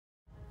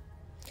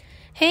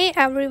Hey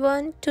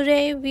everyone,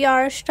 today we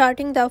are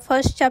starting the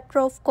first chapter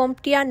of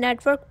CompTIA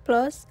Network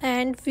Plus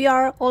and we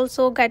are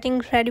also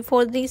getting ready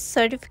for this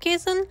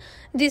certification.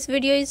 This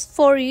video is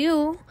for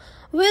you.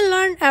 We'll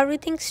learn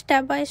everything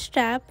step by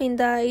step in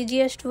the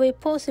easiest way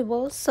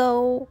possible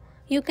so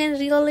you can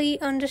really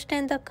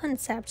understand the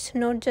concepts,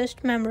 not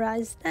just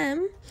memorize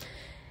them.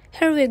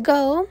 Here we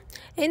go.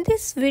 In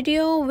this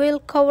video, we'll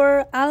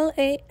cover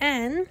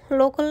LAN,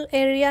 Local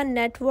Area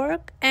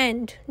Network,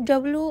 and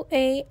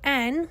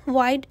WAN,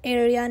 Wide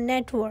Area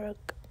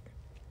Network.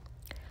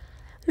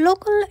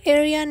 Local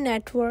Area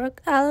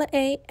Network,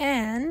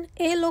 LAN.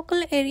 A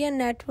local area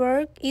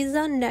network is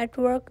a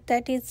network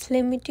that is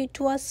limited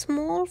to a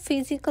small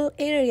physical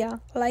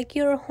area like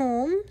your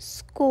home,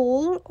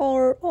 school,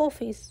 or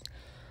office.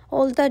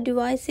 All the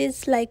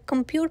devices like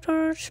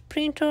computers,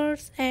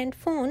 printers, and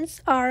phones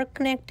are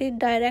connected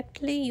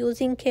directly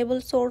using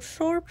cables or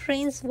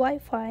short-range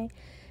Wi-Fi.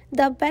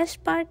 The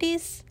best part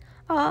is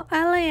a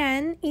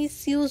LAN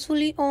is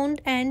usually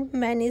owned and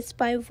managed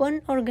by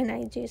one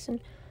organization.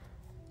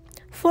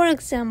 For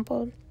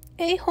example,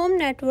 a home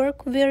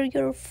network where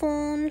your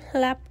phone,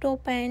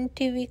 laptop, and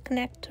TV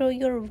connect through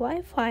your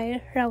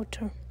Wi-Fi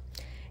router.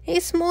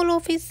 A small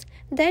office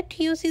that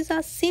uses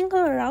a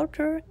single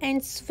router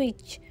and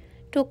switch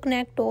to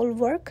connect all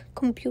work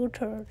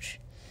computers,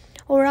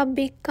 or a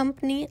big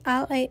company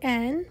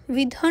LAN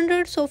with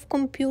hundreds of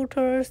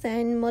computers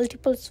and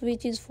multiple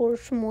switches for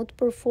smooth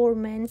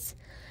performance.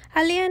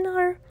 LAN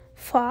are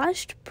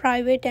fast,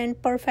 private, and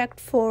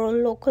perfect for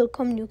local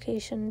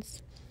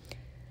communications.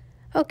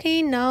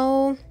 Okay,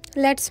 now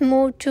let's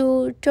move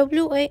to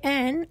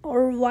WAN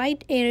or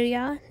Wide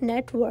Area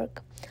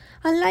Network.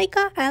 Unlike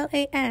a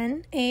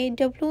LAN, a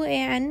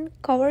WAN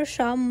covers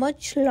a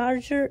much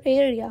larger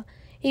area.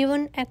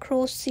 Even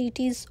across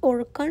cities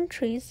or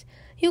countries,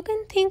 you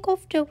can think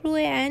of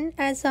WAN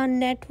as a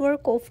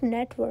network of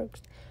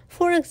networks.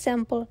 For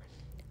example,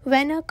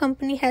 when a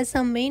company has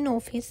a main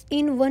office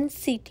in one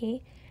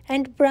city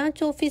and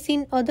branch office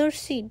in other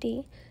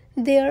city,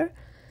 their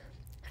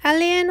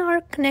LAN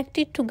are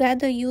connected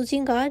together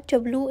using a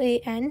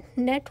WAN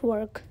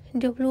network.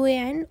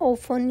 WAN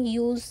often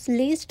use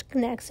leased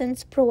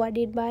connections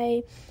provided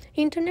by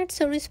Internet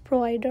Service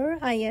Provider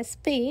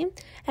ISP,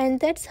 and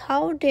that's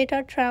how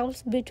data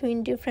travels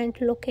between different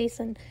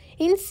locations.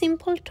 In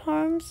simple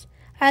terms,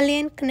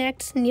 LAN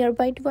connects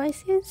nearby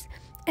devices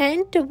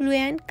and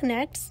WAN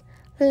connects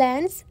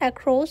LANs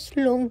across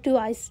long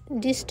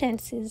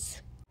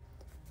distances.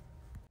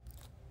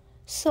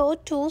 So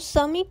to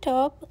sum it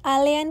up,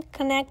 LAN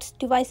connects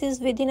devices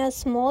within a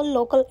small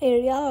local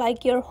area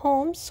like your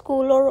home,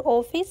 school, or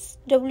office.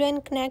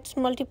 WAN connects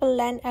multiple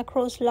LAN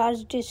across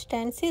large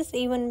distances,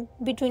 even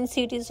between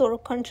cities or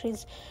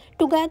countries.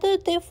 Together,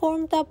 they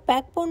form the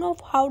backbone of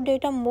how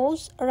data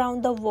moves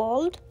around the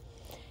world.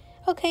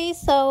 Okay,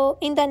 so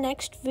in the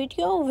next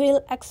video,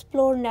 we'll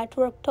explore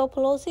network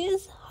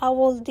topologies, how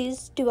all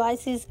these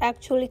devices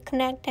actually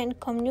connect and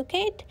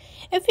communicate.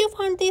 If you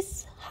found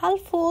this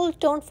helpful,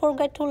 don't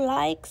forget to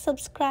like,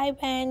 subscribe,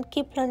 and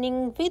keep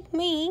learning with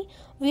me.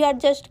 We are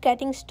just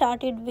getting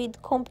started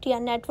with CompTIA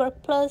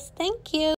Network Plus. Thank you.